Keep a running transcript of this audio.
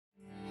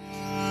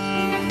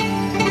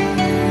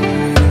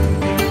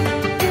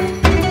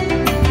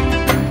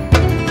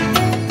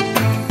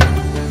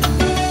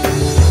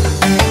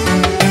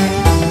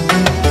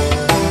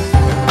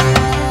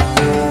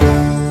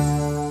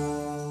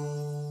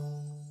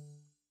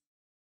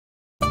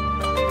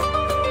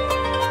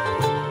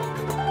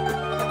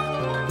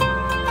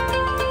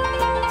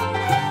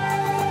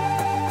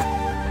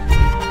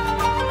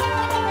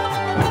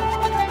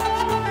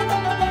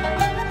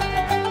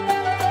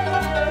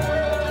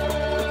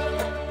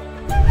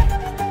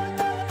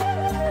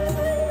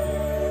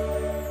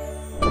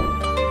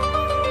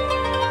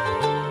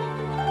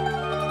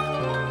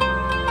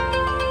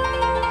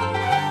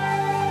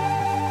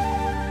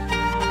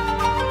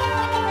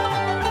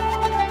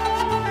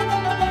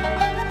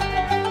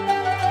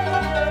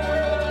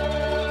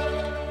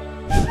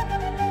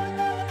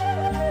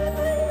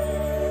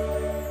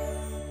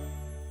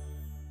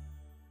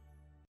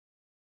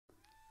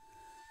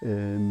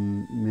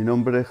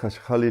nombre es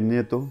Khalid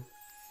Nieto,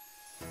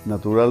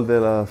 natural de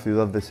la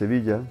ciudad de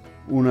Sevilla,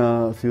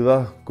 una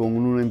ciudad con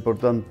un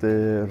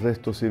importante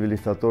resto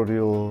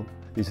civilizatorio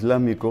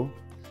islámico,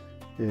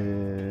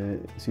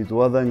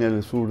 situada en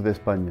el sur de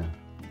España.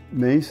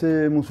 Me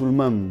hice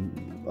musulmán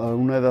a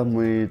una edad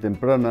muy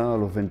temprana, a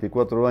los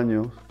 24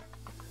 años,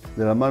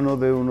 de la mano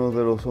de uno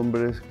de los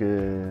hombres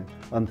que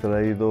han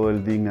traído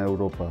el EDİN a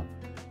Europa,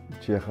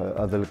 Sheikh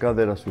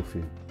Abdelkader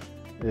Sufi.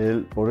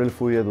 Por él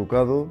fui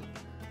educado,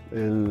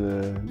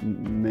 él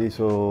me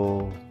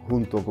hizo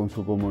junto con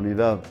su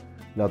comunidad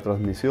la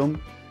transmisión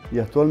y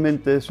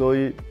actualmente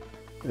soy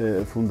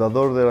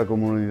fundador de la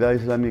comunidad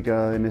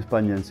islámica en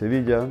España, en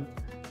Sevilla,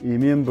 y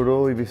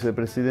miembro y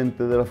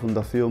vicepresidente de la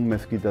Fundación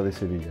Mezquita de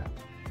Sevilla.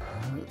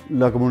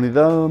 La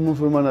comunidad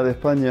musulmana de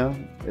España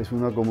es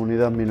una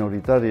comunidad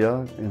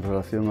minoritaria en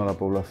relación a la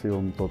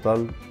población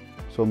total.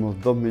 Somos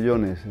 2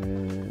 millones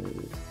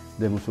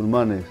de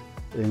musulmanes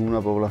en una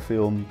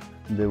población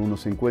de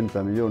unos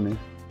 50 millones,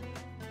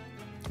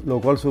 lo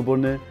cual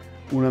supone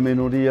una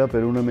minoría,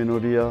 pero una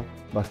minoría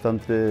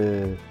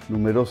bastante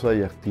numerosa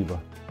y activa.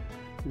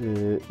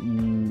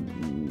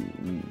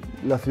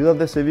 La ciudad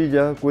de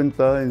Sevilla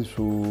cuenta en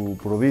su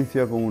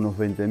provincia con unos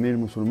 20.000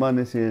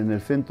 musulmanes y en el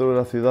centro de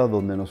la ciudad,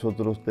 donde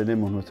nosotros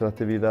tenemos nuestra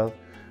actividad,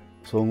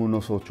 son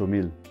unos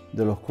 8.000,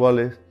 de los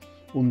cuales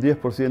un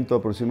 10%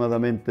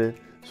 aproximadamente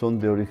son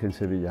de origen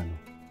sevillano.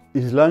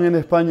 Islam en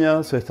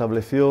España se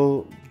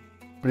estableció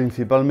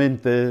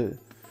principalmente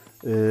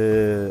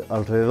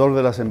alrededor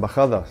de las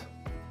embajadas.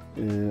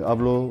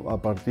 Hablo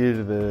a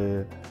partir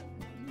de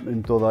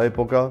en toda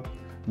época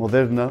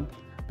moderna,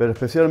 pero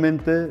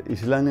especialmente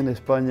Islam en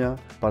España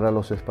para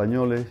los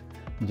españoles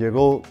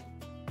llegó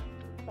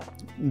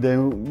de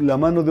la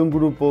mano de un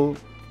grupo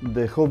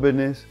de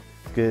jóvenes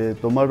que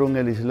tomaron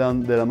el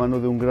Islam de la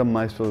mano de un gran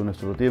maestro de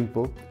nuestro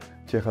tiempo,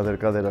 Sheikh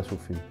Abdelkader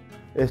Sufi.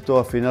 Esto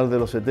a final de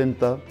los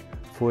 70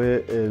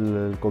 fue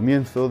el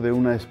comienzo de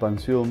una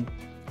expansión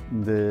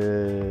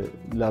de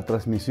la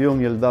transmisión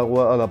y el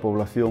da'wa a la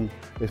población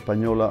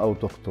española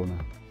autóctona.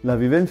 La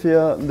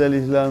vivencia del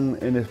Islam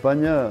en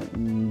España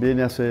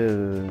viene a ser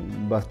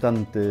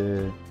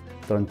bastante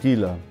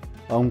tranquila,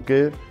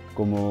 aunque,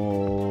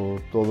 como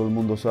todo el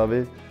mundo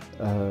sabe,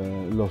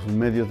 los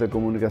medios de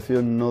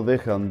comunicación no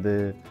dejan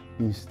de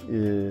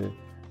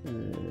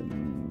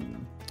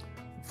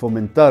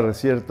fomentar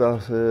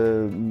ciertos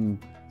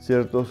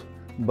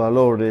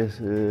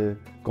valores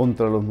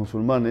contra los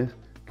musulmanes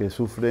que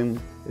sufren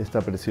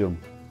esta presión.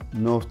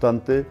 No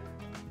obstante,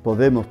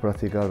 podemos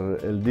practicar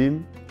el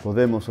EDİN,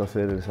 podemos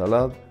hacer el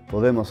salat,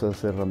 podemos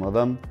hacer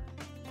Ramadán.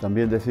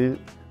 También decir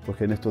pues,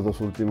 que en estos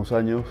 2 últimos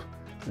años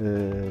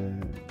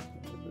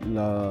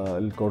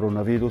el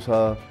coronavirus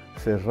ha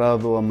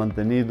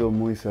mantenido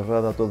muy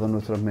cerrada todas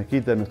nuestras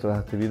mezquitas, nuestras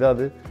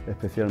actividades,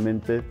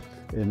 especialmente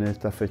en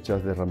estas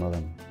fechas de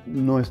Ramadán.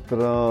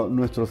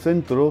 Nuestro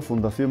centro,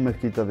 Fundación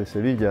Mezquita de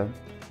Sevilla,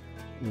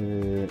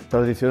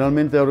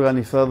 tradicionalmente ha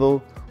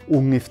organizado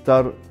un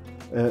iftar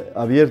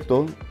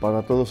abierto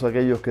para todos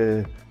aquellos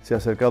que se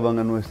acercaban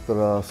a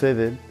nuestra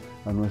sede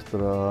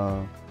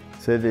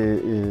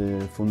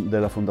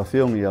de la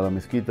Fundación y a la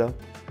mezquita,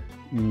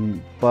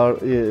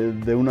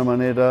 de una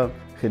manera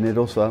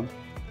generosa,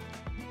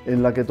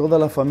 en la que todas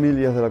las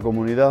familias de la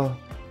comunidad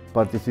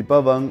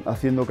participaban,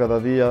 haciendo cada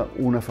día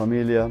una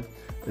familia,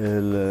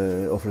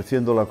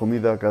 ofreciendo la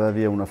comida cada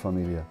día a una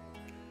familia.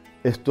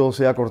 Esto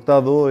se ha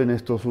cortado en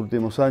estos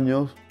últimos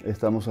años,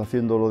 estamos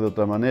haciéndolo de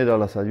otra manera,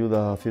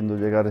 haciendo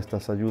llegar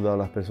estas ayudas a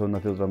las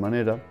personas de otra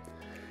manera,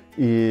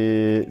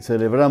 y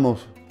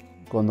celebramos,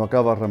 cuando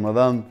acaba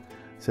Ramadán,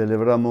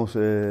 celebramos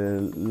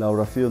la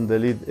oración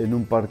del Eid en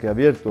un parque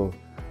abierto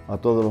a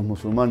todos los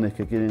musulmanes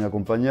que quieren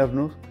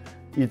acompañarnos,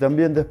 y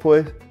también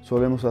después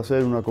solemos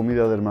hacer una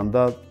comida de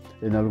hermandad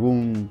en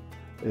algún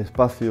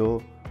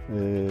espacio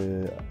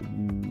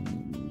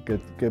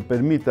que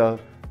permita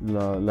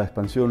la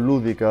expansión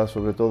lúdica,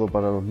 sobre todo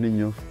para los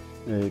niños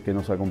que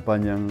nos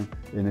acompañan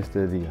en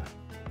este día.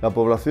 La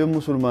población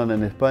musulmana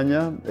en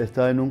España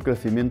está en un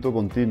crecimiento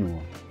continuo,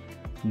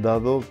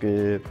 dado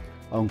que,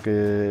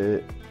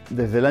 aunque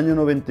desde el año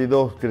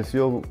 92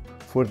 creció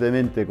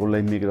fuertemente con la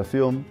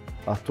inmigración,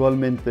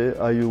 actualmente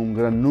hay un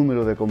gran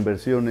número de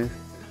conversiones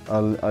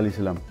al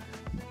Islam.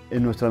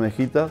 En nuestra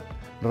mezquita,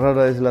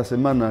 rara es la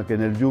semana que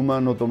en el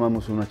Yuma no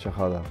tomamos una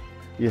chajada,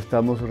 y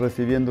estamos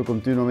recibiendo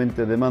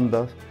continuamente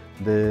demandas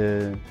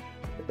de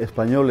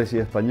españoles y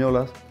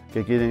españolas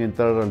que quieren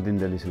entrar al EDİN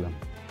del Islam.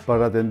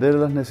 Para atender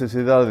las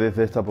necesidades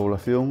de esta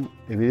población,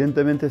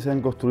 evidentemente se han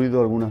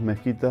construido algunas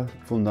mezquitas,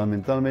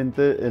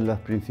 fundamentalmente en las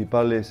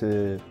principales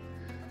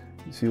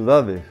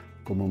ciudades,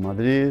 como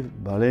Madrid,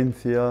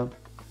 Valencia,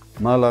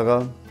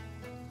 Málaga,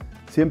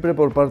 siempre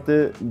por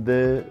parte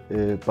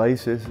de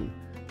países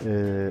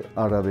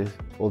árabes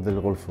o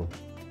del Golfo.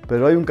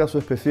 Pero hay un caso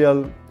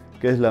especial,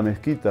 que es la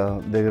mezquita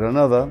de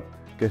Granada,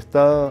 que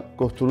está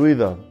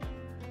construida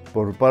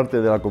por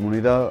parte de la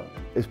comunidad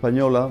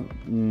española,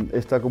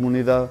 esta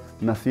comunidad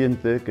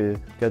naciente que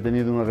ha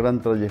tenido una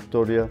gran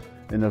trayectoria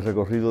en el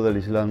recorrido del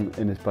Islam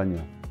en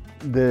España.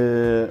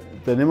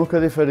 Tenemos que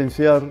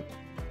diferenciar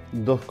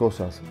dos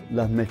cosas: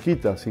 las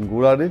mezquitas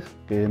singulares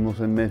que hemos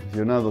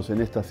mencionado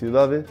en estas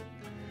ciudades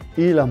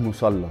y las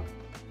musallas.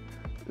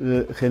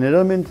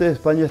 Generalmente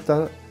España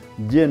está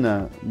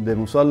llena de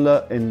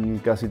musallas en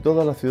casi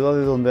todas las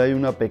ciudades donde hay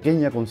una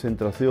pequeña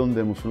concentración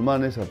de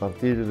musulmanes. A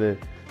partir de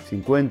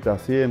 50,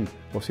 100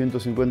 o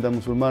 150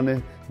 musulmanes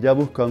ya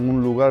buscan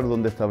un lugar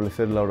donde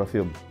establecer la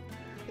oración.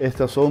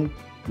 Estas son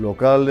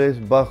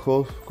locales,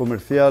 bajos,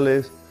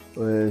 comerciales,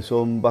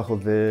 son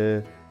bajos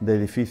de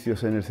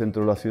edificios en el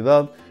centro de la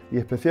ciudad, y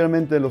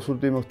especialmente en los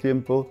últimos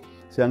tiempos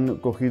se han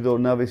cogido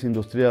naves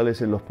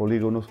industriales en los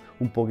polígonos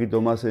un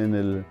poquito más en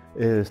el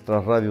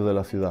extrarradio de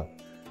la ciudad.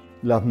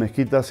 Las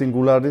mezquitas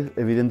singulares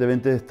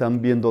evidentemente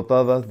están bien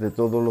dotadas de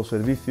todos los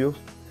servicios,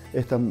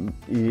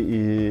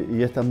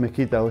 y estas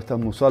mezquitas o estas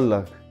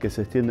musallas que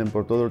se extienden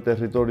por todo el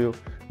territorio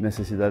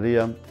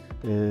necesitarían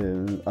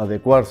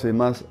adecuarse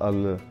más a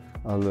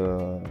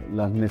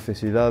las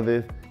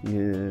necesidades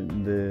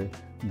del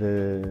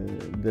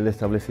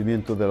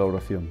establecimiento de la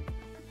oración.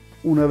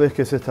 Una vez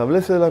que se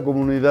establece la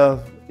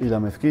comunidad y la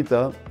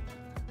mezquita,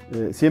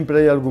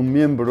 siempre hay algún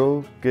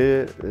miembro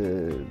que,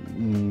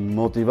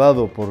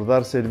 motivado por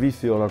dar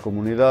servicio a la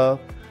comunidad,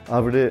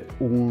 abre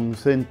un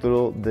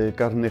centro de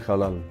carne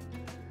halal.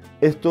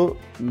 Esto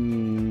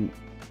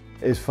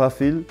es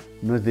fácil,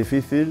 no es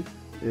difícil.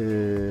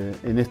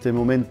 En este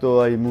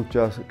momento hay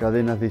muchas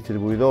cadenas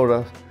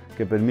distribuidoras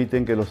que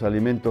permiten que los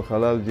alimentos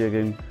halal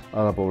lleguen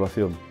a la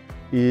población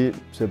y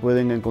se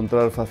pueden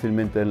encontrar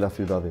fácilmente en las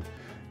ciudades.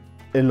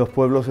 En los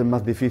pueblos es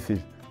más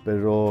difícil,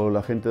 pero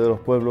la gente de los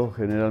pueblos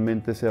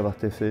generalmente se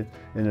abastece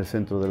en el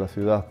centro de la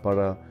ciudad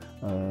para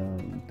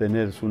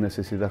tener su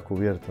necesidad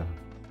cubierta.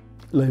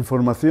 La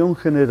información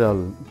general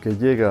que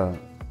llega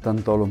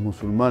tanto a los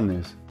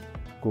musulmanes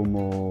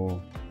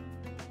como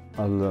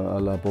a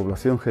la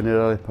población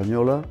general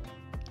española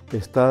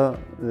está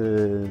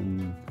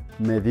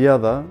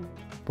mediada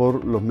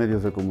por los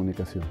medios de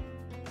comunicación.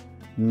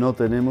 No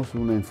tenemos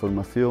una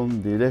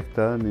información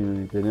directa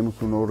ni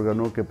tenemos un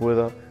órgano que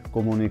pueda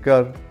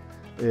comunicar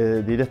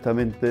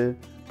directamente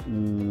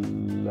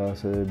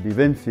las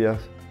vivencias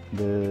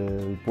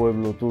del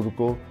pueblo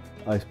turco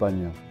a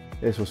España.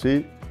 Eso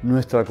sí,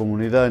 nuestra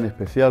comunidad en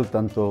especial,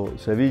 tanto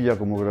Sevilla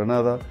como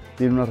Granada,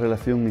 tiene una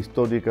relación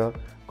histórica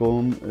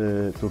con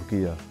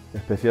Turquía,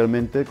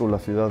 especialmente con la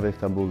ciudad de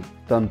Estambul,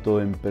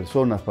 tanto en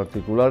personas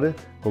particulares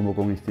como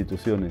con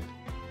instituciones.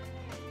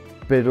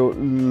 Pero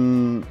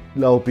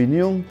la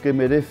opinión que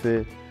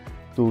merece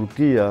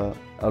Turquía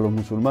a los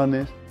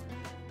musulmanes,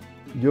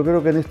 yo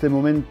creo que en este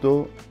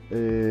momento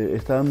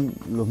están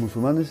los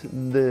musulmanes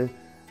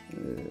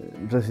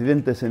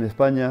residentes en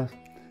España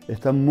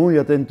están muy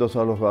atentos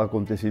a los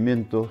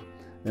acontecimientos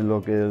en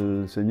lo que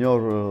el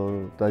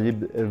señor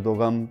Tayyip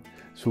Erdogan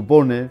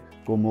supone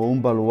como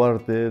un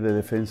baluarte de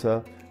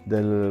defensa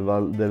del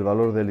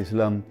valor del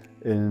Islam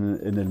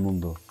en el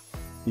mundo.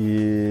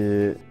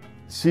 Y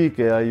sí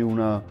que hay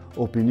una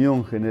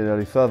opinión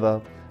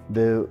generalizada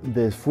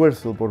de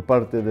esfuerzo por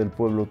parte del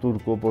pueblo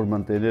turco por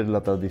mantener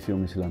la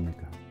tradición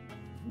islámica.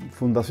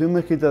 Fundación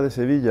Mezquita de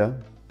Sevilla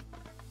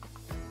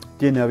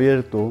tiene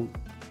abierto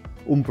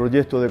un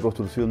proyecto de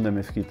construcción de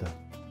mezquita.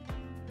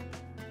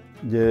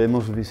 Ya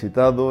hemos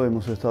visitado,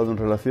 hemos estado en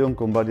relación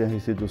con varias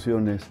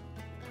instituciones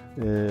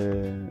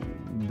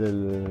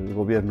del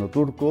gobierno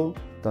turco,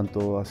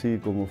 tanto así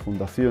como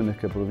fundaciones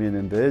que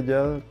provienen de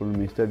ella, con el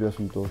Ministerio de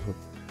Asuntos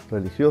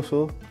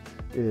Religiosos.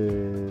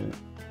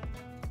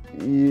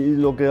 Y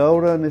lo que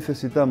ahora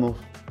necesitamos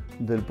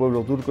del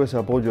pueblo turco es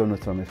apoyo a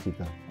nuestra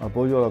mezquita,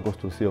 apoyo a la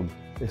construcción.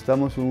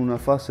 Estamos en una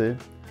fase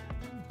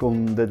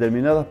con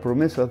determinadas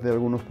promesas de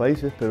algunos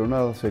países, pero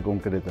nada se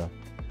concreta.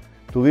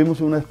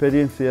 Tuvimos una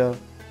experiencia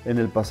en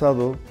el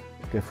pasado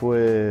que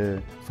fue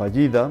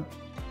fallida,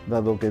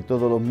 dado que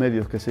todos los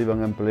medios que se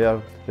iban a emplear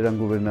eran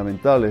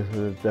gubernamentales,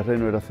 el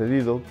terreno era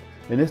cedido.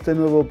 En este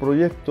nuevo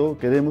proyecto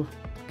queremos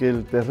que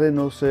el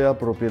terreno sea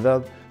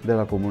propiedad de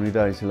la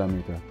comunidad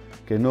islámica,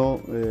 que no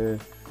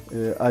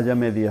haya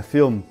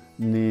mediación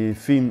ni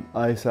fin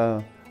a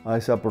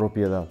esa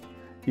propiedad,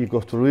 y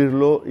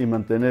construirlo y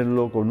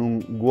mantenerlo con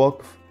un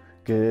waqf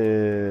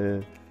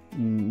que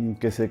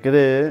se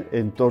cree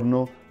en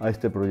torno a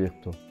este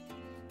proyecto.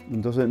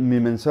 Entonces mi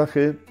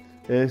mensaje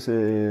es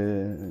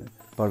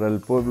para el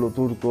pueblo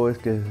turco es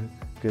que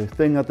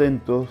estén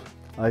atentos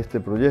a este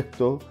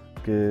proyecto,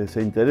 que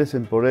se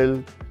interesen por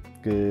él,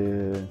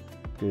 que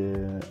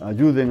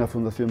ayuden a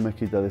Fundación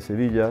Mezquita de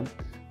Sevilla,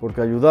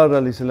 porque ayudar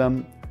al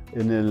Islam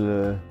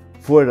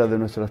fuera de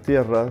nuestras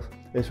tierras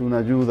es una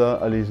ayuda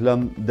al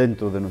Islam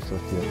dentro de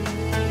nuestras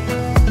tierras.